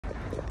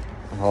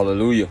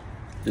Hallelujah.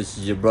 This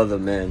is your brother,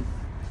 man.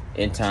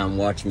 End time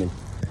watchman.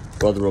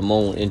 Brother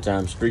Ramon, end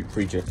time street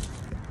preacher.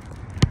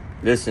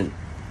 Listen,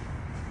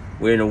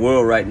 we're in a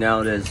world right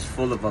now that's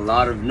full of a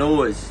lot of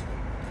noise.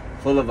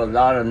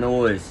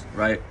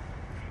 Right?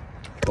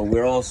 But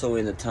we're also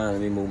in a time,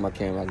 let me move my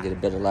camera, I'll get a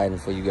better lighting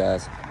for you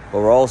guys. But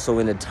we're also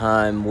in a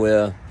time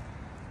where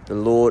the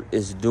Lord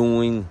is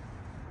doing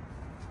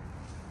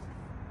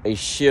a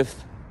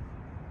shift,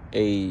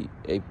 a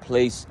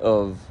place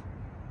of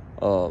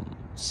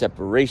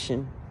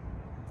separation,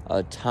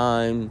 a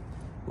time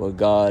where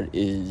God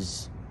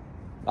is,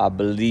 I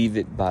believe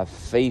it by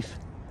faith,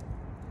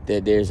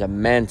 that there's a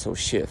mantle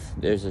shift.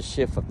 There's a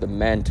shift of the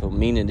mantle,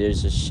 meaning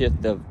there's a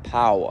shift of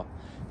power.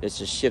 There's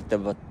a shift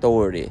of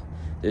authority.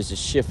 There's a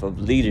shift of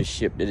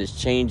leadership that is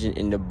changing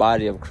in the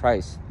body of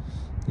Christ.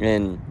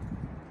 And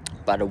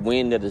by the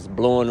wind that is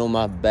blowing on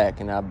my back,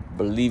 and I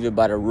believe it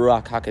by the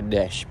Ruach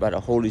HaKodesh, by the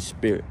Holy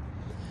Spirit,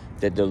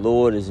 that the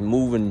Lord is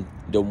moving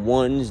the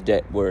ones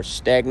that were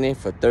stagnant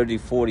for 30,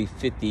 40,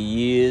 50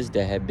 years,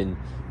 that have been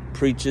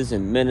preachers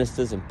and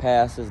ministers and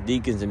pastors,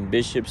 deacons and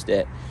bishops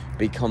that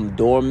become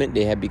dormant.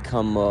 They have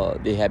become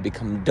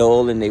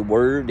dull in their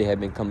word. They have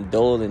become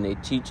dull in their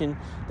teaching.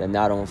 They're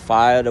not on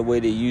fire the way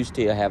they used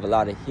to. They have a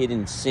lot of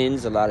hidden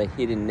sins, a lot of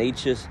hidden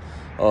natures,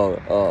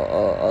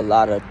 a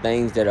lot of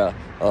things that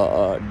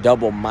are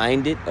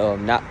double-minded,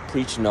 not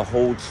preaching the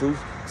whole truth.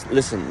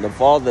 Listen, the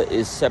Father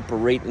is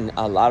separating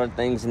a lot of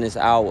things in this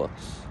hour.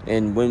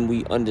 And when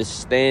we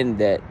understand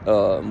that,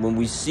 when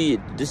we see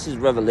it, this is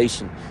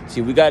revelation.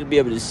 See, we got to be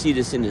able to see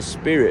this in the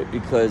spirit,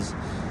 because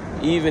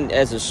even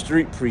as a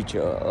street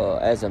preacher,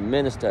 as a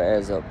minister,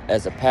 as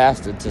a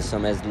pastor to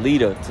some, as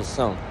leader to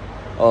some,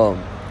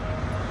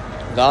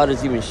 God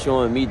is even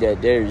showing me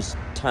that there's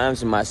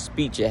times in my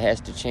speech it has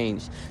to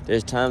change.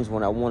 There's times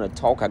when I want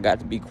to talk, I got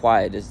to be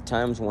quiet. There's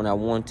times when I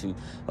want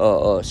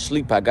to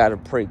sleep, I got to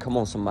pray. Come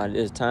on, somebody.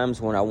 There's times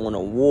when I want to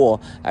war,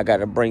 I got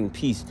to bring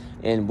peace.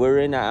 And we're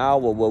in an hour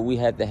where we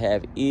have to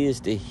have ears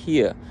to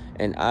hear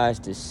and eyes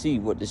to see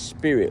what the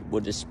Spirit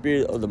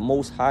of the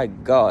Most High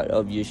God,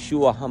 of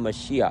Yeshua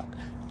HaMashiach,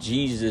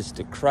 Jesus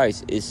the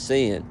Christ, is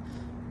saying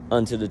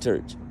unto the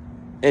church.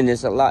 And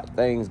there's a lot of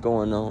things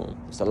going on.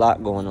 It's a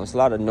lot going on. It's a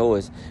lot of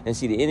noise. And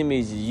see, the enemy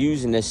is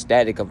using the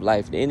static of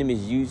life. The enemy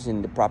is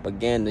using the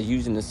propaganda,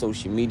 using the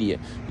social media,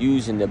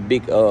 using the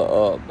big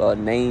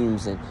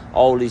names and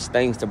all these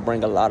things to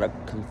bring a lot of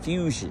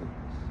confusion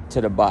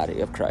to the body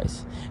of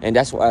Christ. And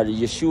that's why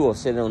Yeshua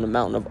said on the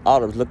Mountain of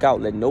Olives, look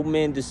out, let no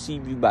man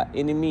deceive you by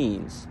any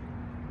means.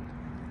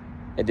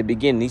 At the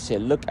beginning, he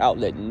said, look out,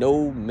 let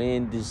no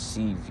man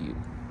deceive you.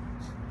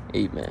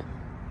 Amen.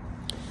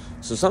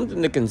 So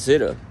something to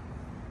consider.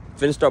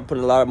 Finna start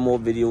putting a lot more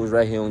videos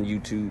right here on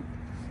YouTube.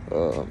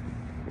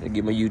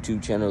 Get my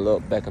YouTube channel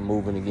up, back and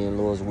moving again,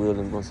 Lord's will.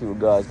 I'm gonna see what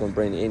God's gonna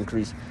bring the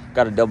increase.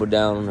 Got to double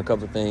down on a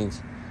couple of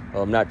things.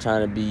 I'm not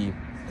trying to be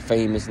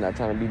famous, not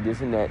trying to be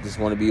this and that. Just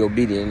want to be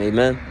obedient.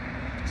 Amen.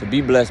 So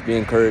be blessed, be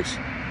encouraged.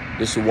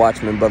 This is your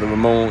watchman, Brother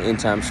Ramon, end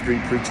time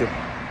street preacher.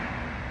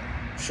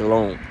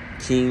 Shalom.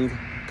 King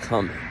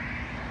coming.